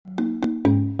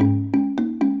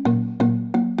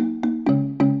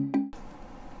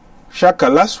Shaka,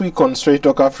 last week on Straight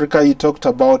Talk Africa, you talked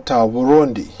about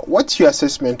Burundi. What's your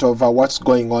assessment of what's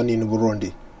going on in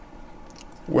Burundi?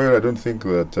 Well, I don't think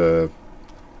that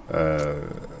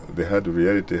the hard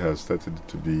reality has started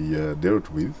to be dealt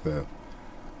with,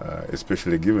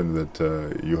 especially given that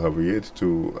you have yet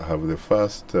to have the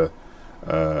first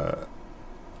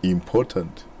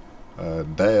important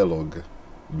dialogue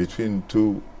between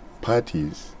two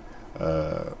parties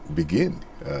begin.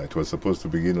 It was supposed to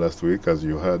begin last week, as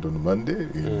you heard on Monday,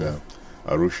 in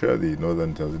Arusha, the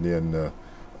northern Tanzanian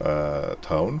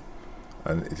town,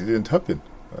 and it didn't happen.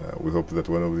 We hope that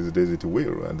one of these days it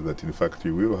will, and that in fact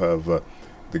you will have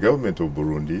the government of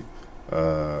Burundi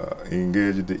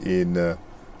engaged in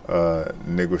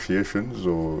negotiations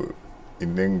or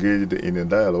engaged in a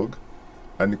dialogue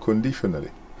unconditionally.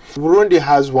 Burundi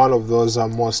has one of those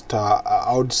most,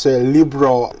 I would say,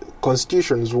 liberal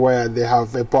constitutions where they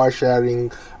have a power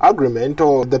sharing agreement,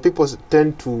 or the people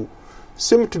tend to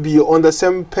seem to be on the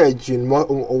same page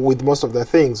with most of the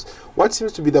things. What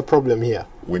seems to be the problem here?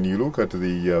 When you look at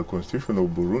the Constitution of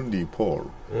Burundi,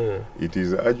 Paul, it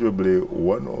is arguably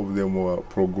one of the more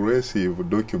progressive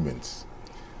documents.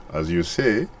 As you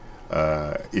say,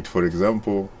 it, for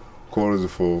example, calls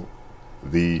for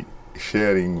the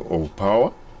sharing of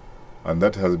power, and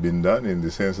that has been done in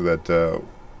the sense that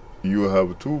you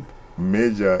have two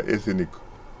major ethnic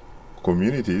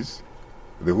communities.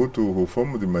 The Hutu, who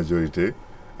form the majority,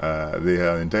 they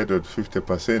are entitled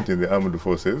 50% in the armed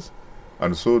forces,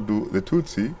 and so do the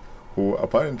Tutsi, who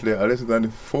apparently are less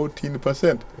than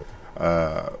 14%.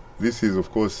 This is, of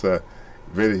course,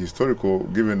 very historical,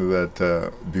 given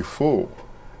that before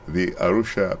the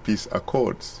Arusha Peace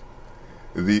Accords,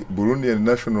 the Burundian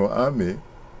National Army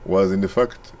was in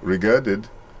fact regarded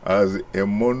as a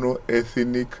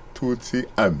mono-ethnic Tutsi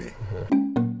army.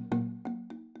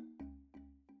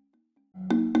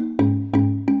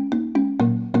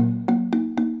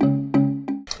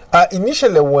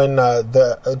 Initially, when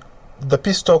the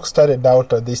peace talks started out,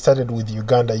 they started with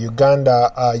Uganda.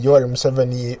 Yoweri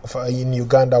Museveni in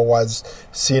Uganda was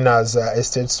seen as a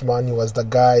statesman. He was the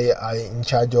guy in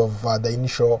charge of the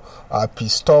initial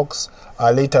peace talks.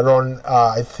 Later on,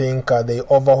 I think they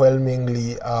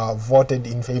overwhelmingly voted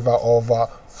in favor of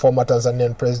former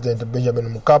Tanzanian President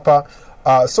Benjamin Mkapa.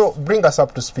 So bring us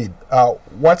up to speed.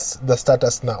 What's the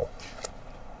status now?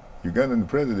 Ugandan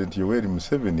President Yoweri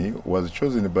Museveni was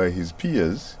chosen by his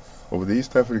peers of the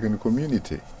East African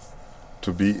community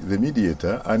to be the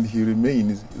mediator, and he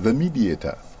remains the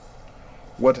mediator.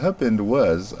 What happened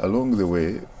was, along the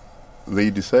way,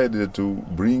 they decided to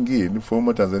bring in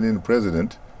former Tanzanian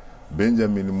President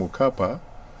Benjamin Mkapa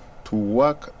to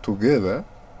work together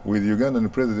with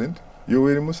Ugandan President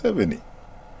Yoweri Museveni.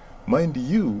 Mind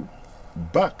you,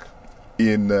 back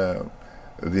in the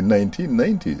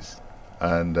 1990s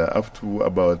and up to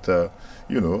about, the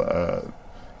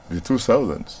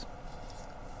 2000s,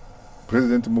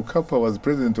 President Mkapa was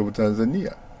president of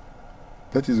Tanzania.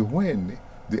 That is when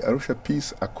the Arusha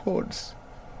Peace Accords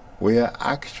were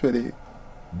actually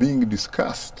being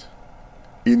discussed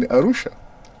in Arusha.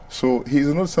 So he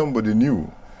is not somebody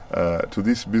new to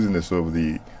this business of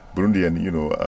the Burundian,